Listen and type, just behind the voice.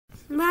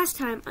Last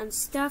time on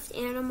Stuffed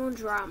Animal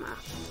Drama.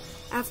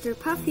 After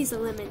Puffy's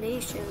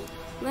elimination,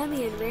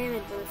 Lemmy and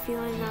Raymond were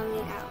feeling on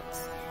the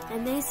outs,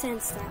 and they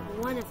sensed that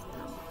one of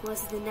them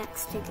was the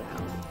next to go.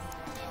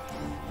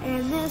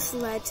 And this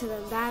led to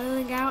them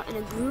battling out in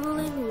a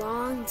grueling,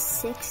 long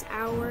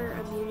 6-hour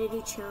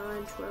immunity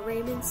challenge where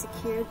Raymond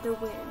secured the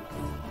win.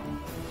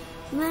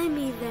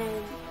 Lemmy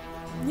then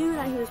knew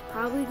that he was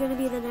probably going to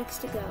be the next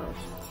to go,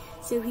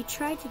 so he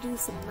tried to do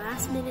some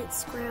last-minute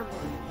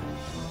scrambling.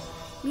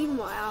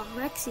 Meanwhile,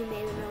 Rexy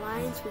made an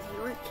alliance with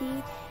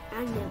Yorkie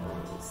and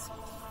Nibbles.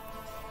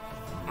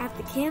 At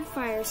the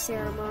campfire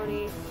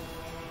ceremony,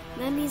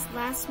 Lemmy's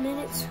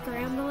last-minute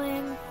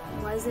scrambling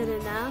wasn't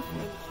enough,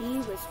 and he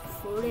was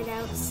voted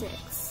out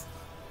 6.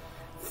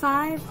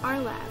 5 are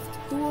left.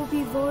 Who will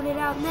be voted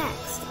out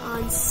next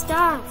on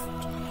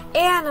Stuffed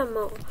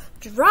Animal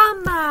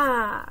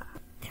Drama?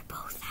 They're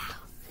both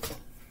out.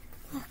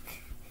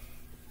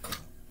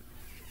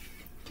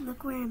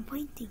 Look where I'm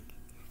pointing.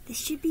 This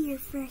should be your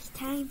first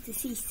time to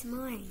see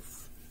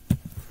s'mores.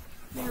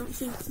 Now,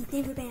 since you've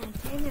never been on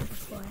camera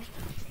before,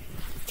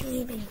 it's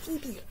only been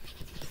Phoebe.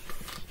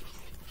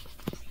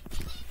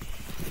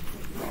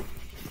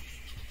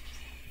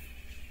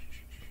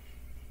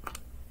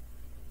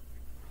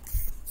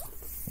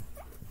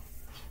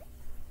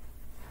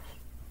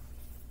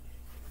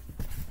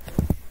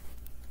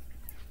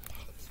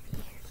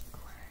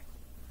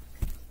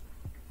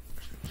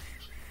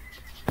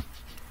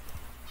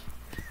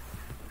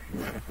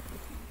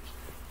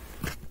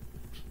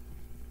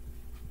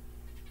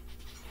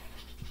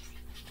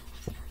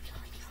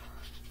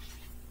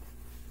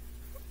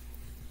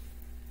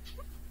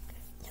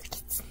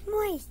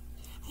 S'mores,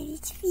 and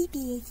it's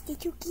Phoebe, it's the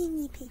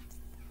zucchini pig.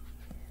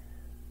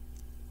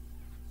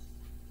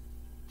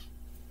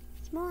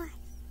 S'mores.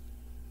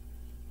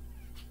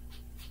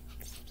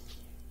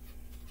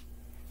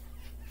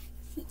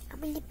 See, I'm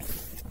gonna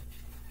pet.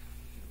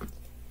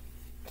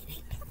 Can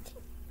I pet?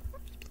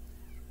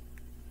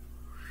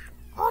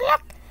 Oh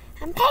look,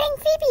 I'm petting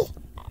Phoebe.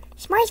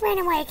 S'mores ran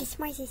away because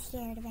S'mores is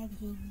scared of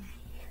everything.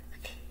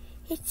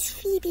 It's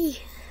Phoebe.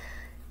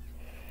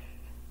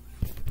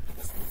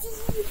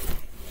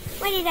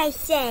 What did I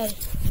say?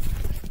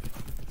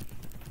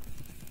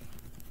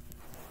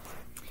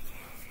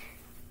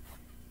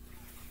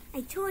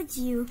 I told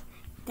you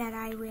that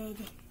I would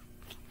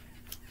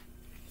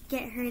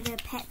get her to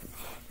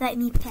let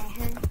me pet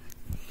her.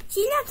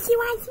 See, look, she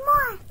wants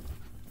more.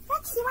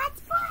 Look, she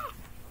wants more.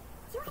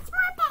 She wants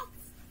more pets.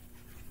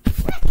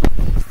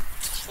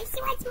 Look,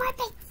 she wants more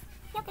pets.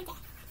 Look at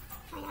that.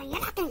 Oh, no,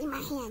 you're not going to eat my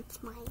hand,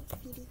 smart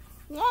Phoebe.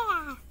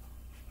 Yeah.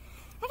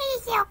 Look at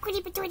this little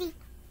cutie patootie.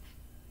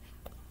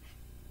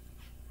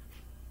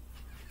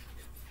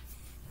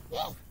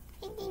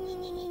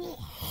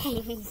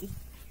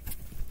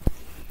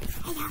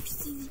 I love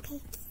skinny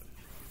pigs.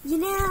 You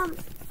know,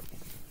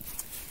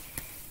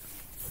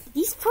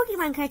 these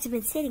Pokemon cards have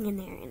been sitting in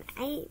there, and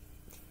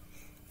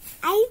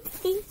I'm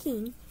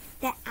thinking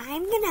that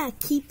I'm gonna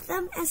keep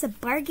them as a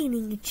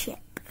bargaining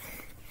chip.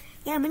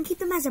 Yeah, I'm gonna keep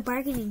them as a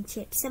bargaining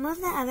chip. Some of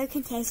the other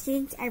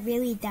contestants are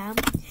really dumb,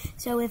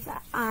 so if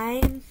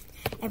I'm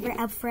ever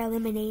up for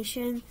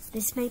elimination,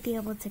 this might be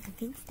able to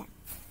convince them.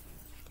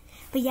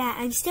 But yeah,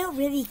 I'm still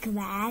really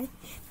glad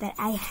that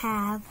I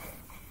have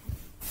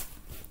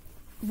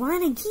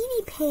won a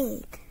guinea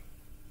pig.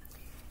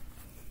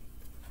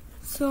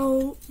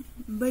 So,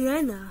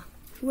 Banana,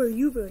 who are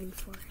you voting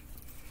for?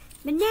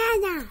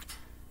 Banana!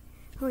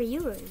 Who are you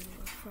voting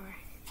for?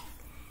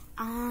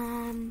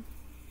 I'm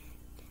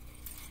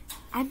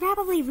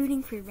probably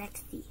rooting for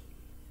Rexy.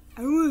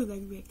 I really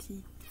like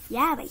Rexy.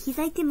 Yeah, but he's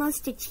like the most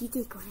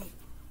strategic one.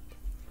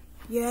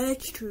 Yeah,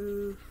 that's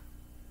true.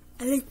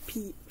 I like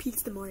Pete.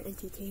 Pete's the more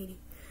entertaining.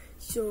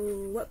 So,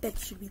 what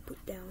bets should we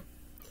put down?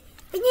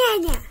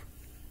 Banana!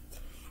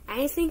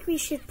 I think we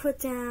should put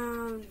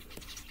down...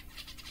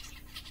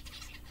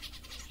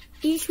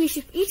 We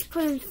should each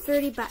put in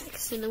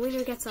 $30, and the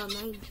winner gets all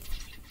 90.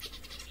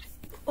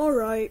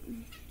 Alright.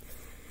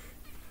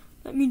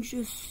 Let me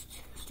just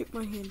stick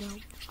my hand out.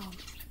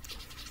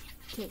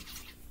 Okay.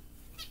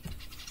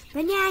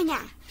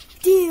 Banana!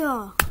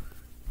 Deal!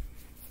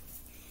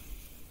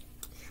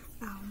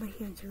 Ow, my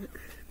hands hurt.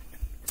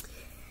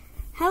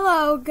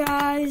 Hello,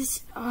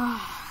 guys.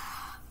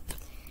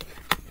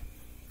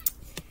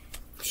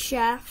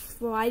 Chef,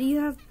 why do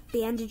you have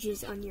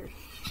bandages on your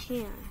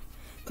hand?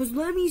 Because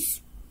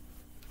Lemmy's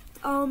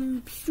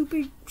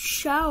stupid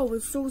shell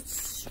was so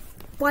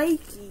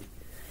spiky.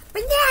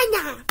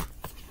 Banana!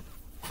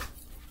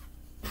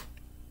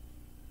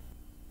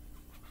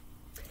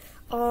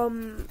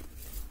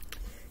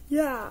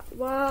 Yeah,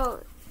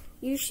 well,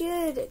 you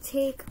should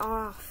take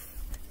off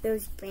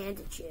those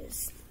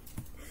bandages.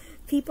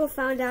 People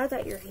found out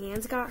that your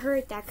hands got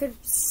hurt, that could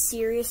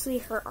seriously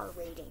hurt our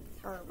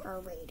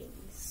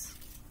ratings.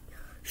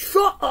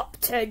 Shut up,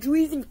 Ted. Do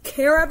you even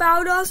care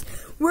about us?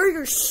 We're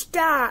your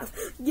staff.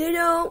 You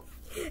know,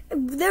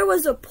 there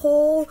was a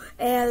poll,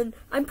 and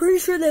I'm pretty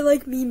sure they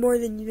like me more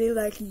than they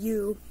like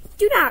you.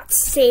 Do not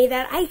say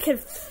that. I could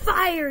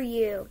fire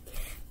you.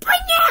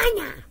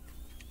 Banana!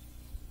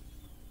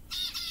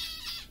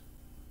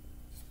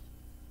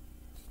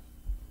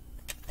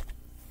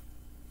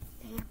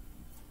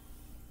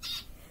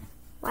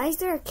 Why is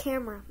there a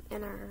camera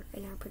in our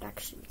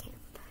production camp?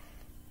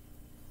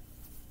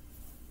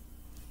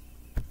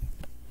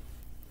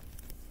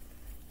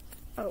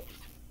 Oh,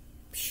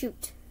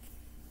 shoot.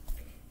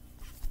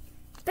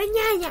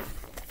 Banana!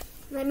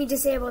 Let me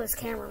disable this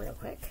camera real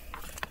quick.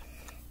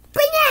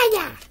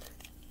 Banana!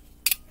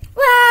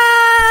 Whoa!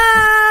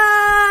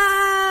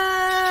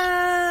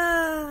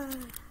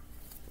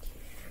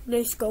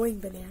 Nice going,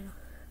 banana.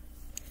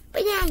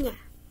 Banana!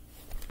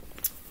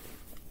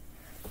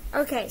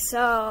 Okay,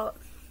 so,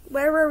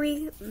 where were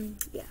we?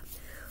 Yeah.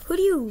 Who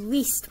do you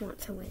least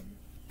want to win?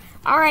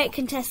 Alright,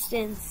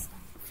 contestants.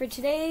 For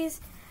today's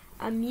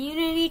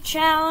immunity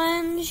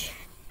challenge,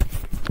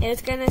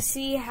 it's gonna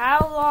see how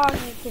long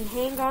you can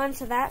hang on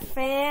to that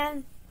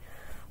fan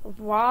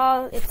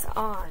while it's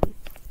on.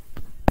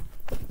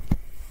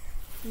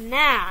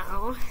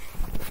 Now,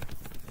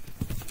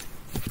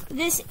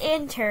 this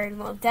intern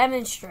will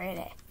demonstrate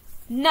it.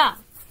 No,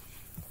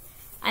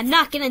 I'm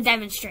not gonna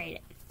demonstrate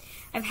it.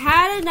 I've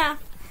had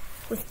enough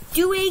with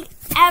doing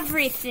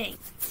everything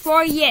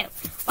for you.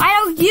 Why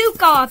don't you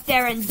go up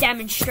there and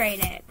demonstrate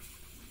it?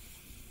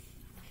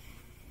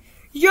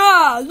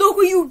 Yeah, look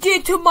what you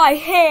did to my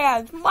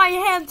hands. My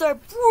hands are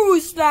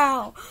bruised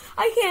now.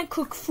 I can't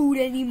cook food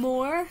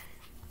anymore.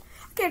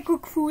 I can't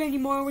cook food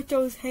anymore with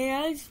those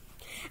hands.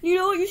 You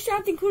know what? You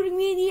stopped including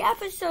me in the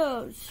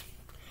episodes.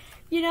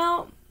 You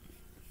know,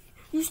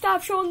 you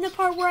stopped showing the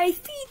part where I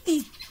feed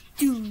these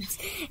dudes.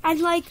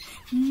 And like,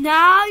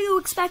 now you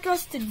expect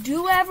us to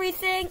do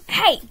everything?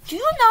 Hey, do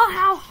you know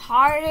how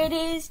hard it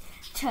is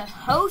to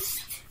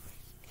host?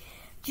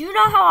 Do you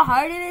know how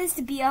hard it is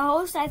to be a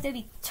host? I have to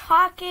be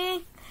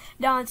talking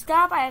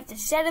non-stop. I have to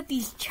set up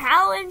these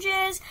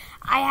challenges.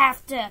 I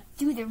have to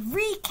do the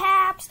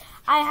recaps.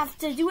 I have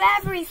to do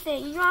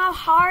everything. You know how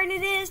hard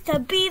it is to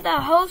be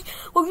the host?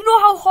 Well, you know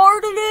how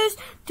hard it is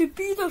to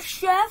be the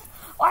chef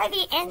or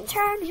the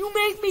intern? You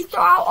make me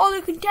throw out all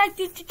the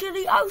contestants into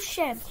the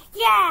ocean.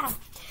 Yeah.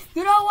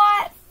 You know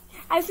what?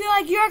 I feel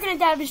like you're going to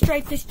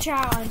demonstrate this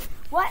challenge.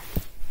 What?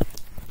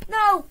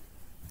 No.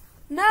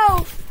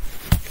 No.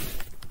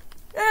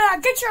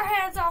 Get your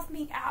hands off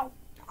me. Ow.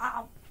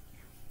 Ow.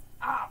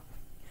 Ow.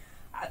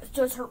 It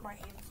does hurt my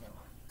hands though.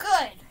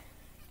 Good.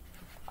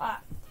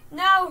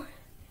 Now,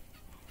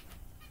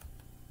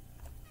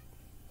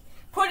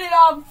 put it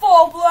on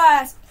full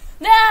blast.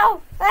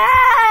 Now.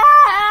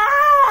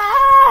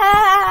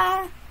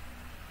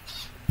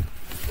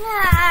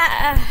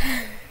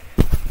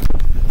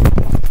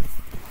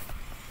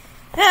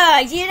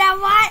 You know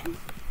what?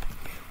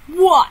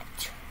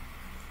 What?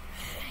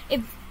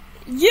 If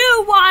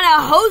you want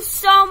to host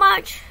so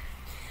much,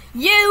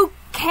 you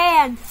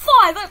can.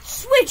 Fine,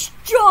 let's switch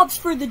jobs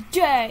for the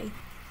day.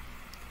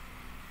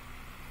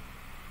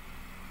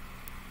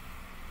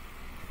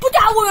 But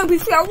that wouldn't be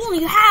fair. We're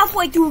only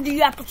halfway through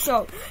the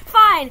episode.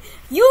 Fine,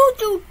 you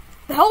do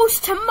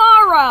host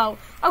tomorrow,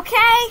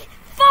 okay?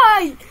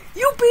 Fine,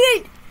 you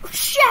be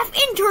chef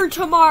intern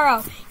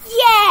tomorrow.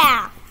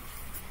 Yeah.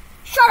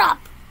 Shut up.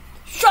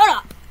 Shut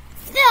up.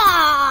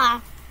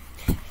 Ah.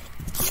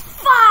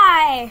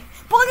 Fine.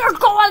 But you're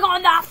going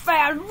on that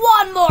fan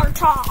one more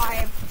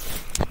time.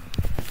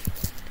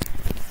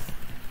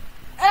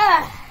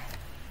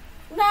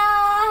 No.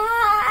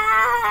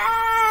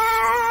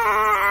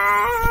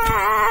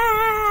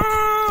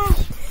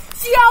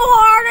 See how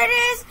hard it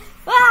is?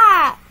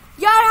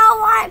 You know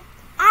what?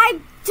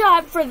 I'm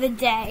done for the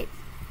day.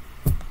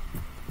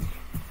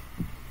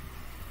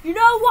 You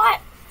know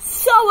what?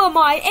 So am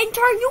I.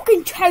 Intern, you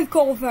can take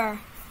over.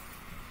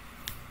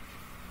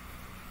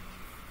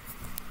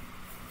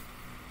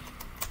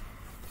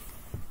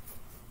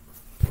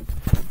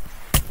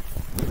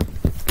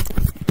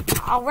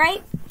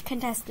 Alright,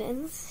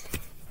 contestants.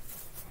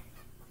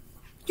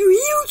 You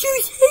hear what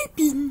just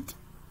happened?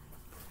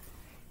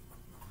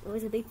 It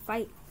was a big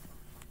fight.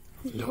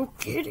 No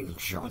kidding,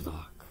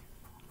 Sherlock.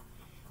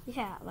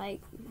 Yeah,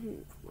 like,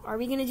 are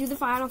we gonna do the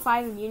Final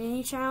 5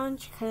 immunity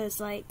challenge?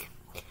 Because, like,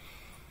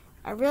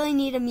 I really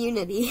need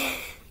immunity.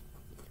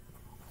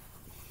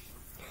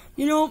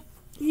 You know,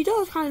 he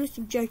does kind of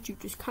subject you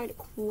to kind of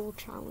cruel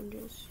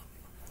challenges.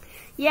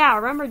 Yeah,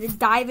 remember to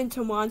dive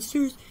into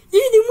monsters?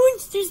 Yeah, the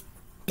monsters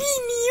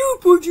beat me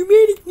up while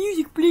dramatic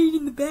music played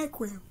in the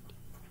background.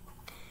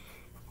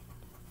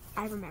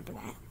 I remember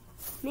that.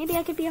 Maybe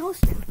I could be a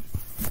host now.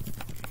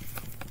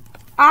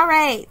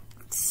 Alright,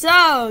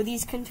 so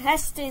these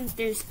contestants,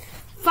 there's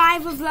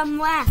 5 of them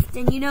left.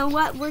 And you know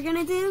what we're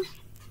gonna do?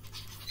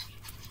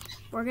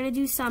 We're gonna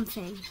do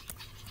something.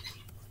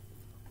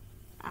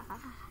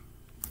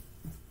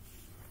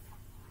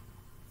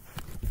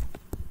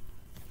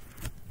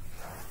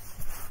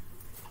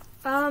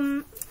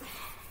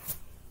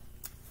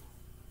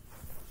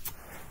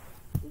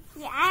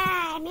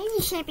 Yeah, maybe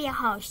you should be a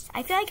host.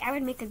 I feel like I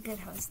would make a good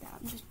host, though.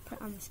 I'm just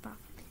put on the spot.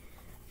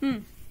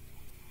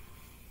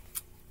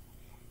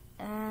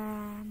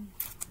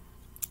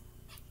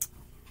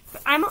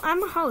 But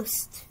I'm a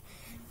host.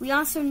 We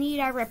also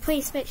need our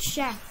replacement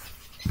chef.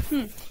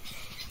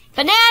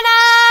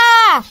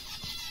 Banana!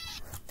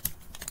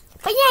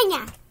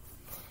 Banana!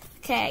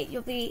 Okay,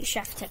 you'll be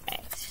chef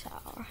today, so.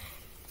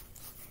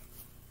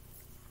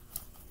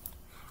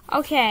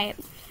 Okay,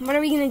 what are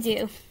we gonna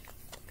do?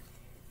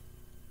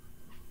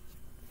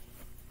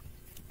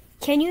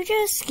 Can you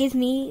just give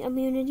me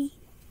immunity?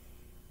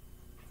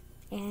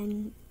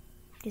 And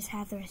just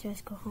have the rest of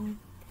us go home?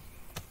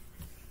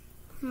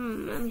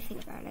 Let me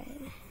think about it.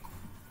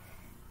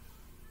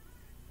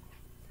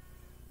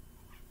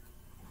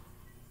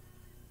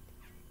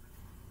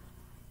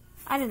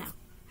 I don't know.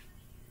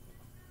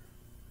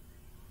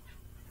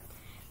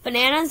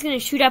 Banana's gonna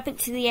shoot up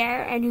into the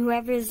air, and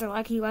whoever is the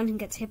lucky one who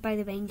gets hit by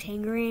the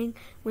Bantangerang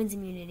wins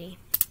immunity.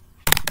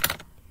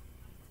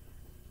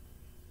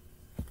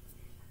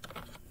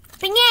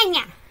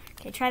 Banana!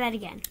 Okay, try that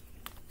again.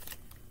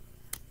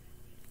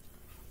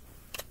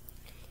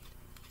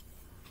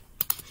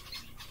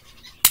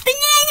 Banana!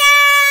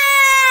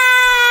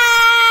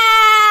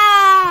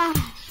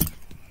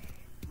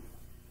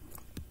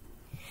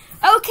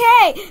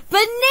 Okay,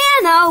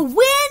 Banana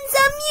wins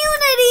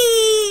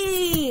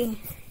immunity!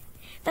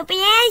 But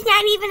Banana's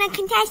not even a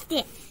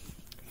contestant.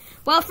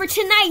 Well, for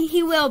tonight,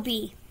 he will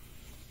be.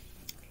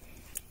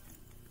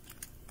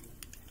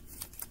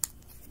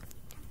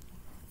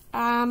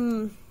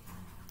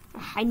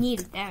 I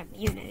needed that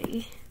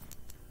immunity.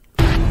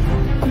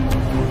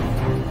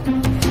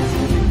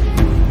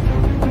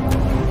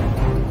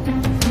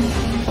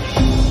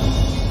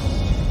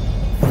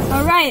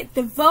 Alright,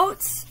 the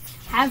votes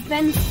have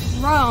been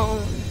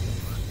thrown.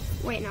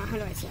 Wait, no, how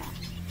do I say that?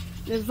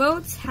 The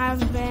votes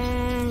have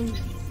been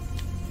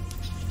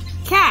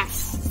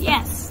cast,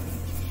 yes.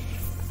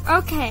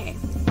 Okay.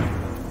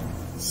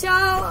 So,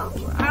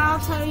 I'll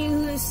tell you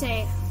who is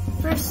safe.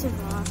 First of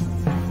all,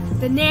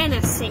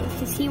 Banana's safe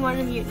because he won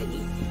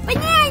immunity.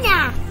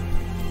 Banana!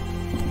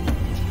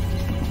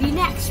 The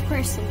next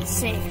person is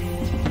safe.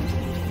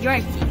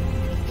 Yorkie.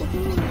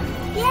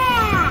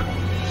 Yeah!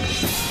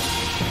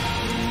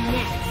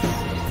 Next.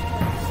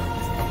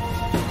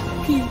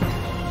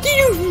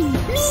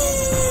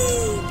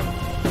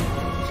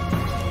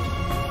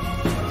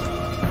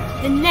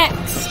 The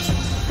next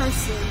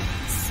person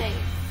is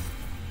safe.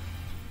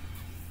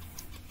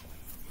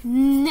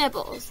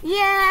 Nibbles.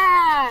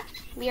 Yeah!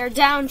 We are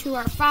down to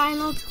our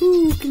final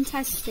 2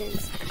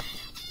 contestants.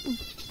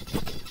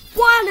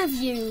 One of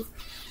you.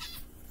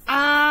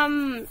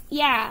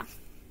 Yeah.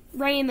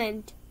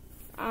 Raymond.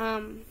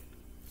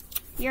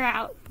 You're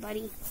out,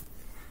 buddy.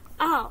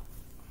 Oh.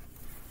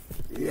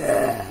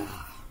 Yeah.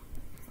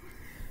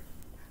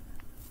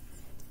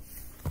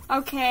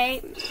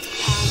 Okay.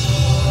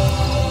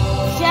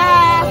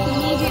 Jeff, we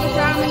need you to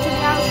throw him into the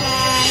outside.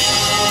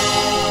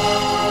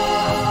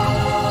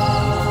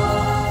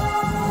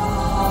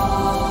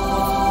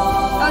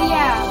 Oh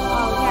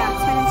yeah,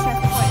 Ted and Chef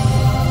quit.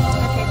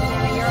 Okay,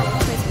 Banana, you're on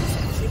prison,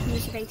 so you can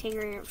use your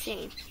Bantangerang of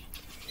shame.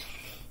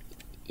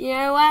 You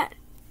know what?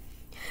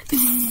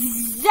 Banana!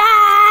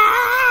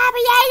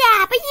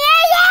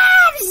 Banana!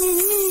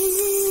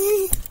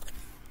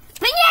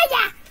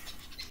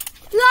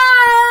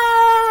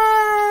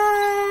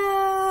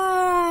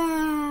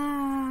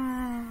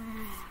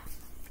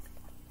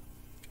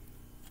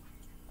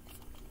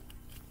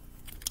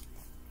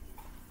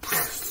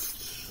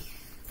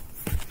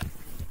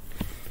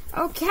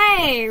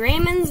 Okay,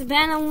 Raymond's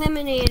been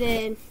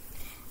eliminated.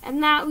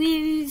 And that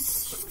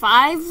leaves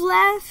 5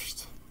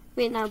 left.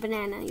 Wait, no,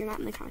 Banana, you're not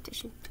in the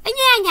competition.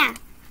 Banana!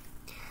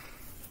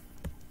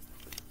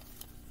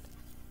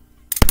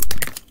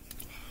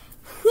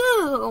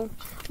 Who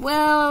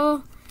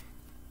will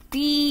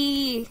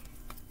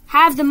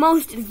have the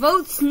most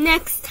votes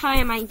next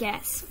time, I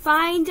guess?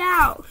 Find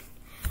out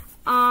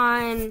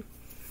on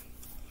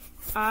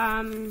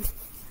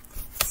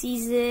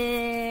season,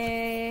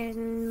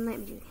 let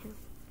me do it.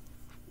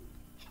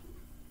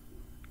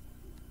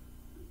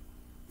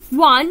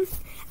 1,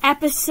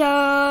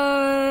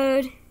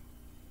 episode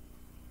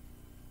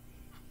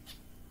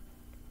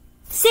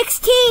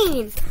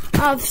 16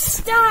 of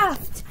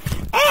Stuffed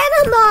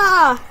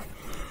Anima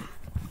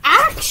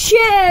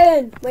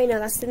Action! Wait, no,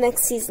 that's the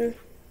next season.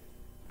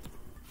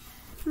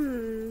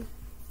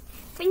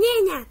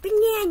 Banana!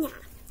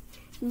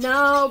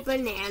 No,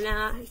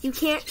 Banana. You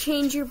can't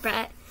change your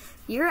bet.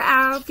 You're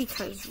out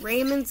because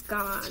Raymond's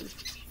gone.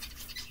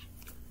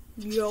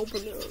 Yo,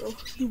 Banana.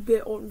 You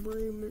bet on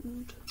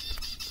Raymond.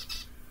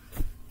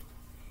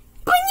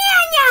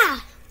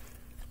 Banana!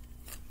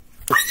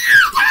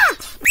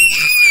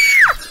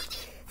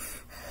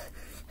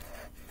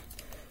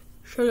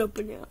 Shut up,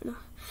 Banana.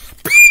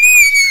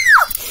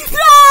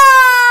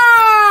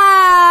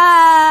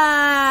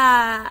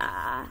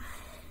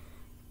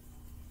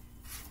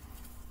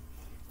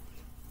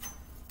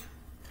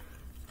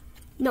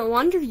 No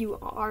wonder you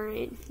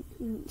aren't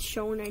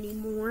shown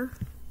anymore.